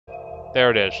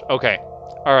There it is. Okay.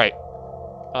 Alright.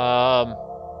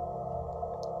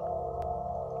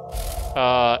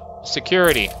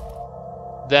 Security.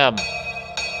 Them.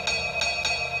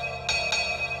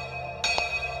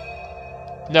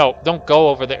 No, don't go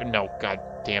over there. No, god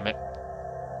damn it.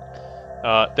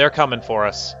 They're coming for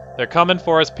us. They're coming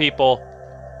for us, people.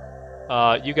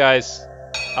 You guys...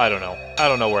 I don't know. I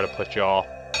don't know where to put y'all.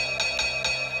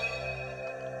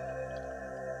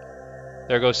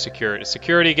 There goes security.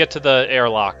 Security, get to the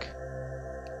airlock.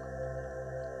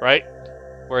 Right?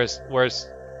 Where's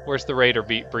the raider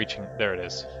breaching? There it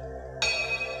is.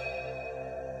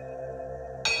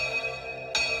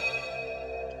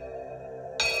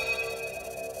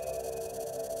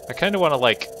 I kind of want to,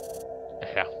 like...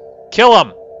 Yeah. Kill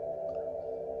him!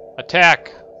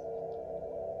 Attack!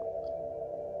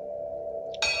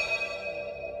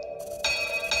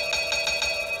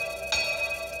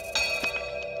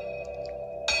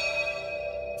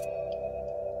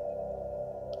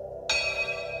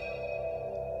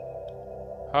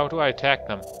 How do I attack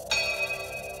them?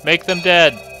 Make them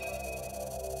dead!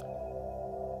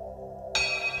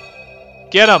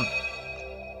 Get them!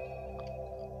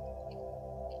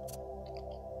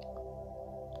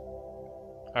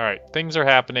 Alright, things are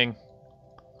happening.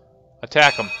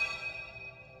 Attack them.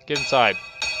 Get inside.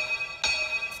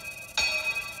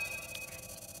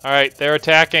 Alright, they're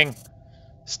attacking.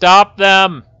 Stop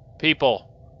them, people.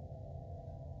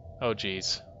 Oh,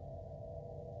 jeez.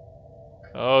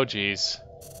 Oh, jeez.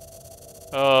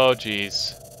 Oh,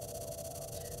 jeez.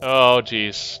 Oh,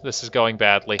 jeez. This is going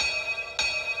badly.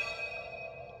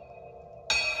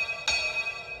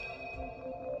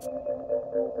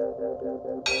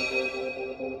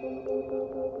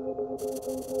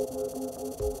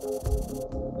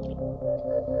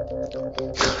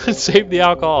 Save the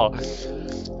alcohol.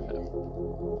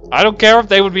 I don't care if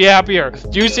they would be happier.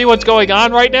 Do you see what's going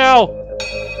on right now?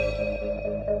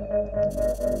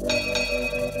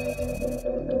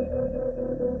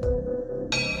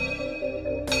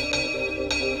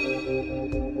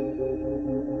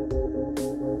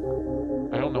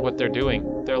 I don't know what they're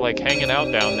doing. They're like hanging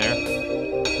out down there.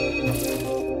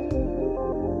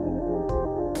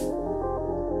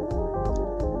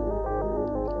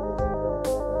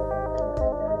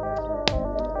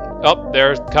 Oh,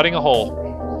 they're cutting a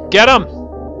hole. Get him!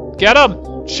 Get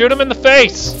him! Shoot him in the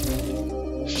face!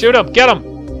 Shoot him! Get him!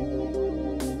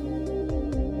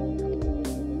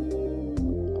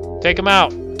 Take him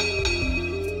out.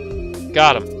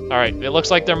 Got him. Alright, it looks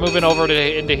like they're moving over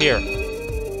into here.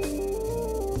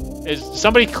 Is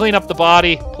somebody clean up the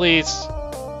body, please?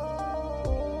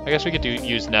 I guess we could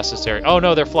use necessary. Oh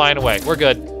no, they're flying away. We're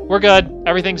good. We're good.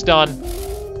 Everything's done.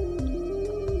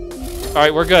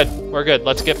 Alright, we're good. We're good.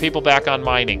 Let's get people back on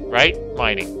mining, right?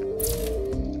 Mining.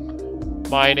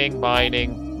 Mining,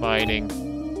 mining, mining,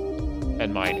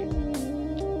 and mining.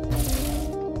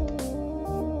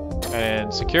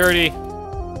 And security.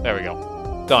 There we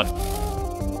go. Done.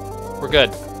 We're good.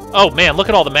 Oh man, look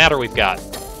at all the matter we've got.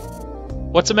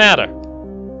 What's the matter?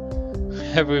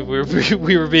 we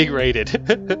were being raided.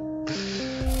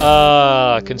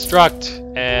 Construct,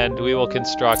 and we will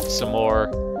construct some more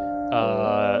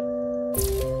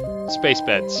space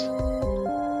beds.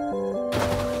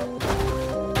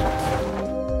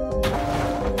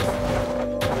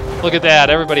 Look at that,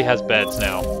 everybody has beds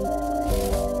now.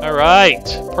 Alright,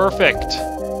 perfect.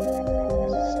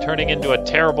 It's turning into a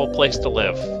terrible place to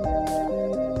live.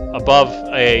 Above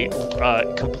a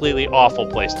completely awful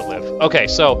place to live. Okay,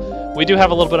 so we do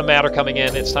have a little bit of matter coming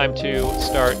in. It's time to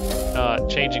start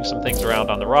changing some things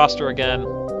around on the roster again.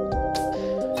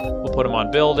 We'll put them on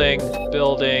building,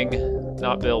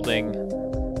 not building.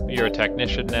 You're a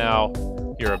technician now.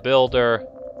 You're a builder.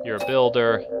 You're a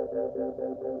builder.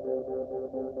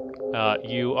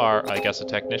 You are, I guess, a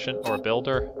technician or a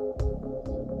builder.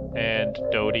 And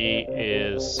Dodie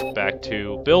is back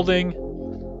to building.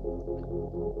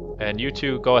 And you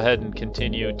two go ahead and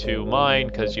continue to mine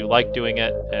because you like doing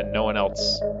it and no one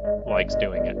else likes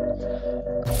doing it.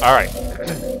 Alright,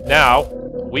 now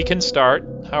we can start.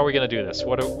 How are we going to do this?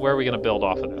 Where are we going to build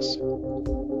off of this?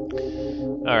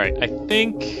 Alright, I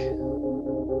think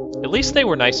at least they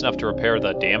were nice enough to repair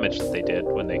the damage that they did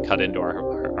when they cut into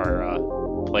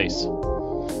our place.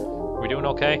 Are we doing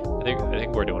okay? I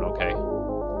think we're doing okay.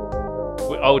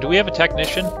 Oh, do we have a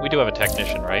technician? We do have a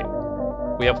technician, right?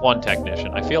 We have one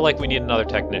technician. I feel like we need another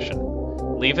technician.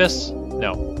 Levis?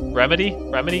 No. Remedy?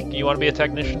 Remedy, you want to be a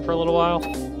technician for a little while?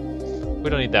 We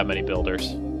don't need that many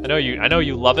builders. I know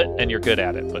you love it and you're good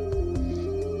at it, but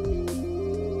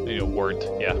you weren't.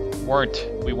 Yeah,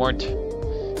 we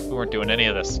weren't doing any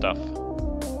of this stuff.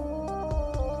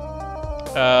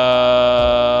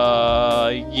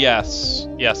 Yes.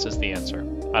 Yes is the answer.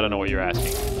 I don't know what you're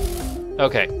asking.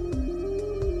 Okay.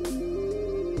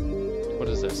 What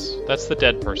is this? That's the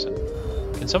dead person.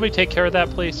 Can somebody take care of that,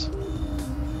 please?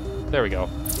 There we go.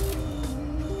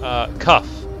 Cuff.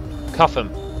 Cuff him.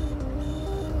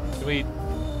 Can we...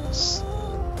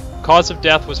 Cause of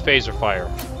death was phaser fire.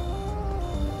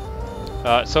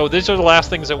 So these are the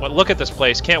last things that went. Look at this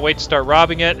place. Can't wait to start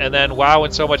robbing it. And then, wow,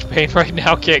 in so much pain right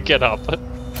now, can't get up.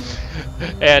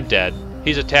 And dead.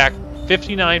 He's attacked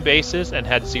 59 bases and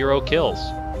had 0 kills.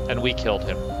 And we killed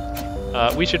him.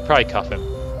 We should probably cuff him.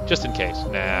 Just in case.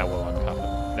 Nah, we'll uncuff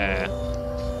him.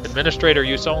 Nah. Administrator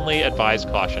use only. Advise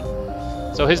caution.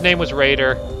 So his name was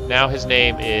Raider. Now his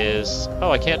name is...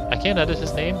 Oh, I can't edit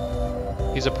his name?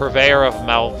 He's a purveyor of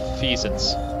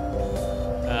malfeasance.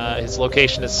 His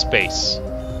location is space.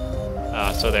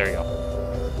 So there you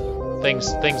go.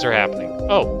 Things are happening.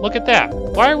 Oh, look at that.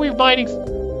 Why are we mining?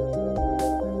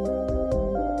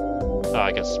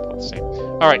 I guess it's about the same.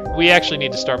 All right, we actually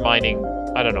need to start mining.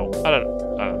 I don't know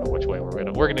which way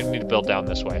we're gonna need to build down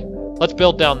this way. Let's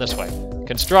build down this way.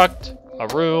 Construct a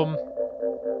room.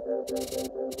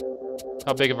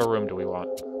 How big of a room do we want?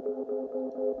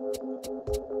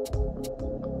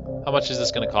 How much is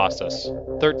this going to cost us?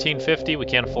 $13.50? We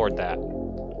can't afford that.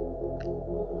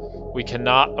 We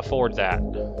cannot afford that.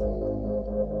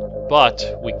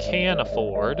 But we can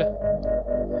afford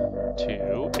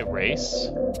to erase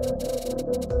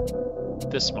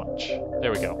this much.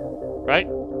 There we go. Right?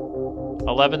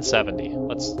 1170.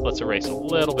 Let's erase a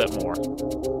little bit more.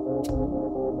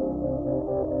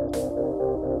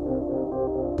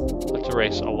 Let's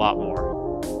erase a lot more.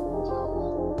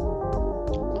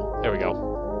 There we go.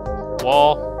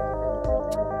 Wall.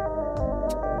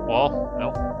 Wall?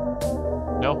 No.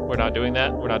 No, we're not doing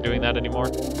that. We're not doing that anymore.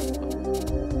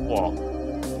 Wall.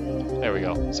 There we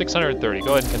go. 630.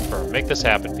 Go ahead and confirm. Make this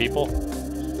happen, people.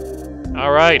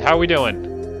 All right, how are we doing?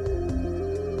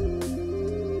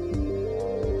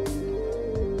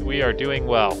 We are doing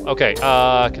well. Okay,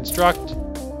 construct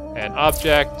an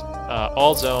object,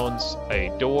 all zones,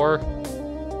 a door.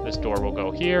 This door will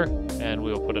go here, and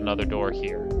we will put another door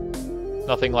here.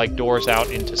 Nothing like doors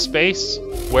out into space,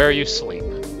 where you sleep.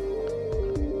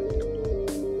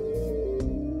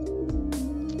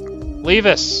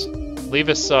 Levis!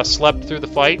 Levis slept through the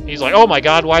fight. He's like, oh my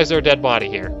god, why is there a dead body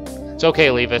here? It's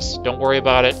okay, Levis. Don't worry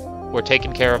about it. We're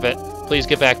taking care of it. Please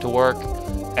get back to work.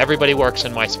 Everybody works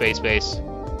in my space base.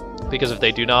 Because if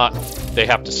they do not, they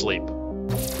have to sleep.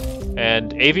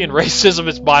 And avian racism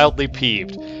is mildly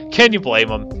peeved. Can you blame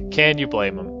him? Can you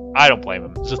blame him? I don't blame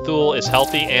him. Zathul is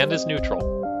healthy and is neutral.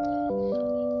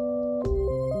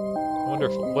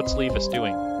 Wonderful. What's Levis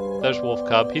doing? There's Wolf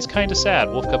Cub. He's kind of sad.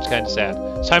 Wolf Cub's kind of sad.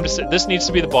 It's time to set. This needs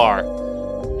to be the bar.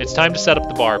 It's time to set up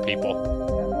the bar, people.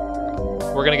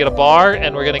 We're gonna get a bar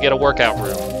and we're gonna get a workout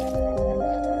room.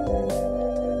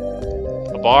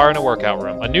 A bar and a workout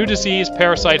room. A new disease,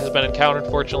 parasite, has been encountered.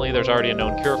 Fortunately, there's already a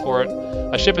known cure for it.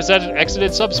 A ship has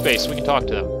exited subspace. We can talk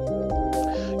to them.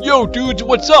 Yo, dudes,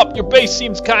 what's up? Your base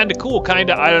seems kinda cool,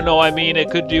 kinda. I don't know, I mean, it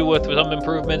could do with some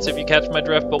improvements if you catch my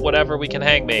drift, but whatever, we can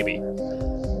hang, maybe.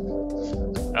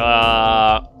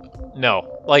 No.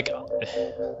 Like,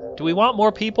 do we want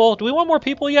more people? Do we want more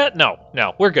people yet? No,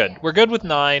 no, we're good. We're good with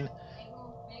 9.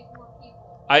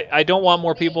 I don't want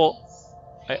more people.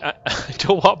 I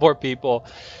don't want more people.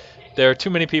 There are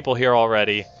too many people here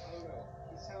already. He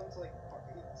sounds like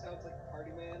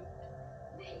Party Man.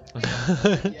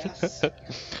 Yes.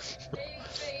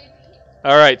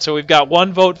 All right, so we've got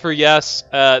 1 vote for yes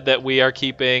that we are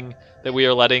keeping, that we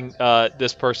are letting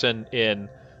this person in.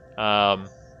 I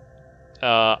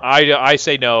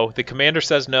say no. The commander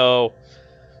says no.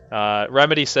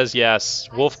 Remedy says yes.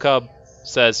 Wolf Cub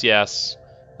says yes.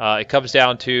 It comes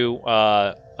down to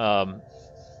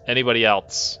anybody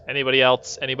else. Anybody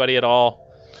else? Anybody at all?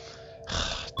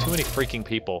 Too many freaking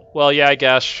people. Well, yeah, I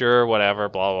guess. Sure, whatever.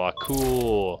 Blah, blah, blah.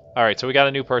 Cool. All right, so we got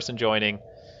a new person joining,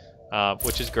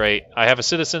 which is great. I have a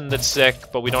citizen that's sick,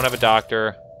 but we don't have a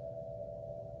doctor.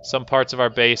 Some parts of our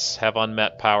base have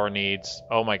unmet power needs.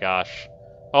 Oh, my gosh.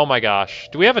 Oh, my gosh.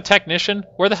 Do we have a technician?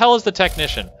 Where the hell is the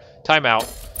technician? Timeout.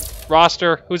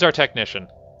 Roster, who's our technician?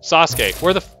 Sasuke,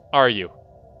 where the f are you?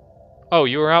 Oh,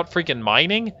 you were out freaking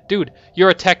mining? Dude, you're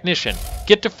a technician.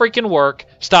 Get to freaking work.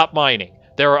 Stop mining.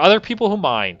 There are other people who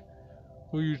mine.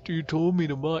 Well, you told me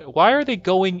to mine. Why are they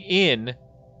going in? To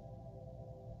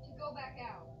go back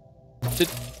out.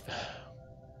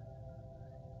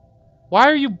 Why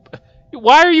are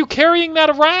you carrying that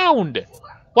around?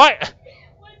 Why?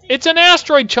 It's an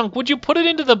asteroid chunk. Would you put it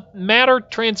into the matter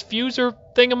transfuser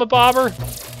thingamabobber?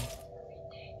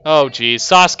 Oh, geez.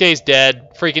 Sasuke's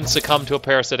dead. Freaking succumbed to a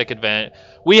parasitic event.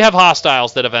 We have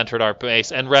hostiles that have entered our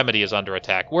base, and Remedy is under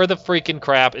attack. Where the freaking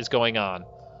crap is going on?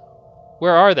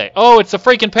 Where are they? Oh, it's a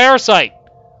freaking parasite!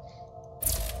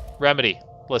 Remedy,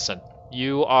 listen.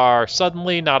 You are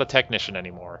suddenly not a technician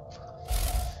anymore.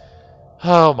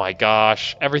 Oh my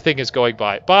gosh. Everything is going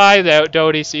by. Bye,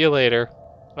 Dodie. See you later.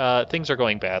 Things are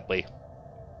going badly.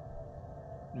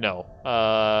 No.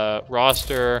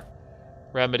 Roster.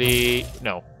 Remedy.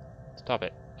 No. Stop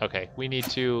it. Okay, we need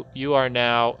to... You are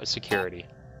now a security.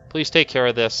 Please take care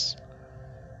of this.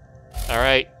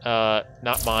 Alright,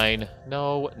 not mine.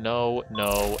 No, no,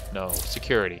 no, no.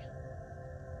 Security.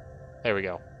 There we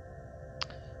go.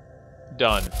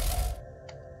 Done.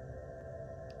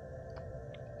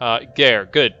 There.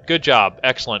 Good. Good job.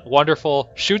 Excellent.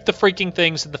 Wonderful. Shoot the freaking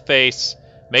things in the face.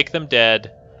 Make them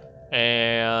dead.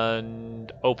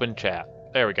 And open chat.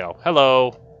 There we go.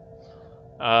 Hello.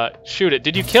 Shoot it.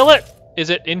 Did you kill it? Is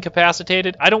it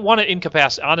incapacitated? I don't want it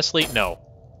incapacitated. Honestly, no.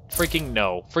 Freaking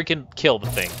no. Freaking kill the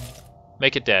thing.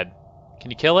 Make it dead.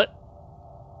 Can you kill it?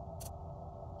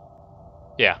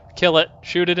 Yeah. Kill it.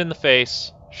 Shoot it in the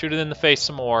face. Shoot it in the face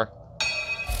some more.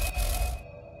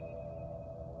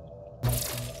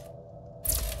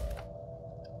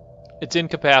 It's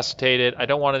incapacitated. I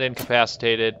don't want it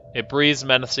incapacitated. It breathes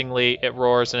menacingly, it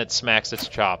roars, and it smacks its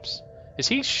chops. Is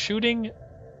he shooting?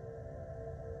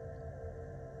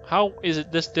 How is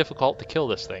it this difficult to kill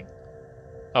this thing?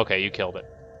 Okay, you killed it.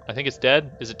 I think it's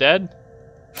dead. Is it dead?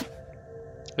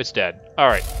 It's dead.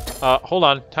 Alright. Hold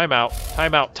on. Time out.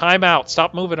 Time out. Time out.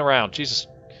 Stop moving around. Jesus.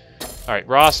 Alright,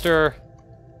 roster.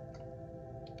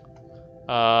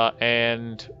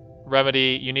 And...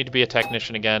 Remedy, you need to be a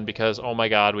technician again because, oh my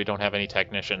god, we don't have any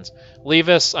technicians.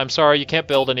 Levis, I'm sorry, you can't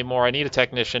build anymore. I need a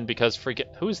technician because freaking...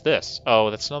 Who's this? Oh,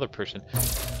 that's another person.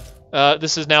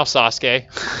 This is now Sasuke.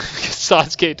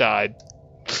 Sasuke died.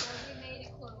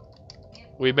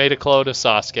 We made a clone of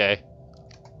Sasuke.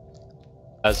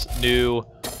 As new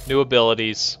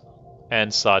abilities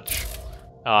and such.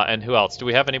 And who else? Do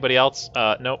we have anybody else?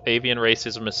 Nope, avian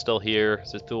racism is still here.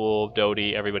 Zathul,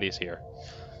 Dodie, everybody's here.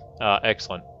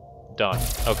 Excellent. Done.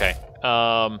 Okay.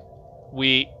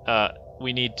 We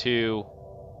need to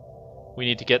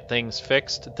get things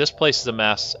fixed. This place is a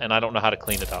mess, and I don't know how to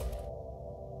clean it up.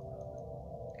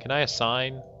 Can I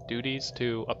assign duties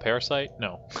to a parasite?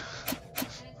 No.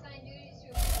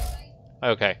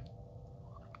 Okay.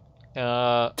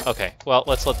 Okay. Well,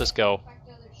 let's let this go.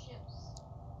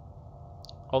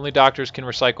 Only doctors can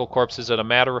recycle corpses at a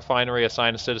matter refinery.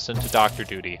 Assign a citizen to doctor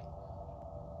duty.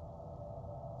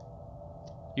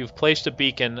 You've placed a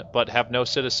beacon, but have no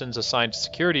citizens assigned to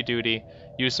security duty.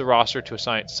 Use the roster to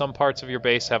assign. Some parts of your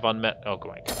base have unmet... Oh,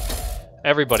 my God.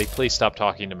 Everybody, please stop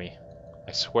talking to me.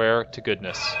 I swear to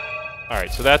goodness.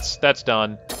 Alright, so that's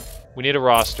done. We need a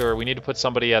roster. We need to put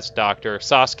somebody as doctor.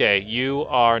 Sasuke, you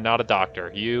are not a doctor.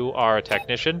 You are a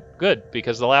technician. Good,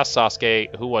 because the last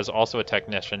Sasuke, who was also a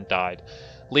technician, died.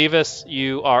 Levis,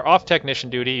 you are off technician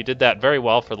duty. You did that very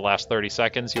well for the last 30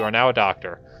 seconds. You are now a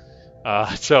doctor.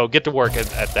 So get to work at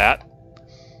that.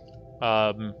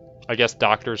 I guess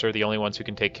doctors are the only ones who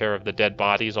can take care of the dead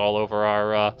bodies all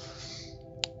over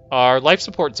our life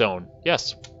support zone.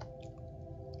 Yes.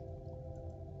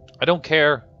 I don't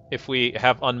care if we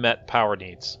have unmet power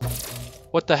needs.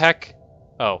 What the heck?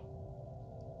 Oh.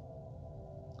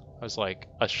 I was like,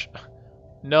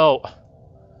 no.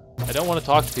 I don't want to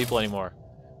talk to people anymore.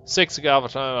 6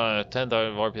 Galvatron,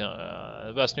 10,000 Vorpion,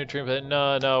 the best nutrient.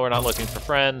 No, we're not looking for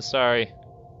friends. Sorry.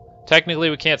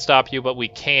 Technically, we can't stop you, but we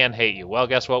can hate you. Well,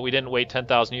 guess what? We didn't wait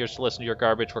 10,000 years to listen to your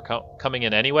garbage. We're coming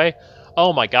in anyway.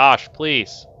 Oh my gosh,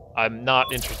 please. I'm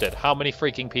not interested. How many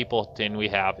freaking people can we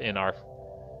have in our...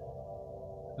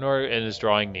 Nor is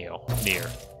drawing near.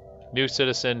 New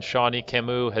citizen Shawnee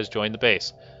Camus has joined the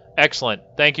base. Excellent.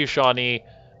 Thank you, Shawnee.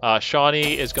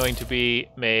 Shawnee is going to be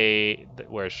May...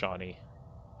 Where's Shawnee?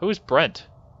 Who's Brent?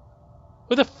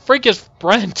 Who the freak is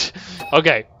Brent?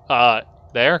 Okay,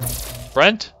 there.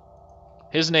 Brent?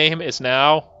 His name is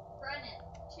now... Brennan,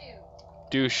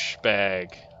 2.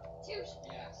 Douchebag. Yes.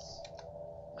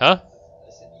 Huh? I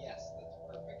said yes, that's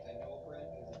perfect. I know Brent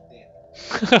is a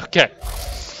dick. Okay.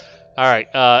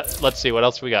 Alright, let's see, what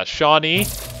else we got? Shawnee.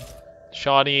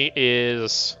 Shawnee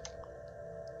is...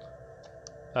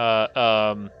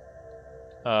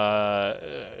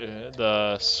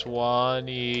 the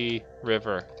Swanee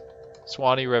River.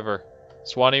 Swanee River.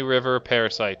 Swanee River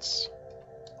parasites.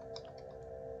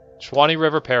 Swanee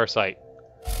River parasite.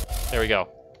 There we go.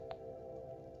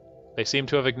 They seem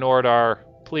to have ignored our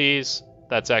pleas.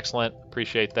 That's excellent.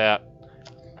 Appreciate that.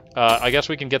 I guess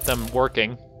we can get them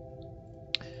working.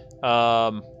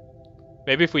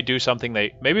 Maybe if we do something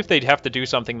maybe if they have to do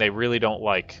something they really don't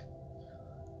like.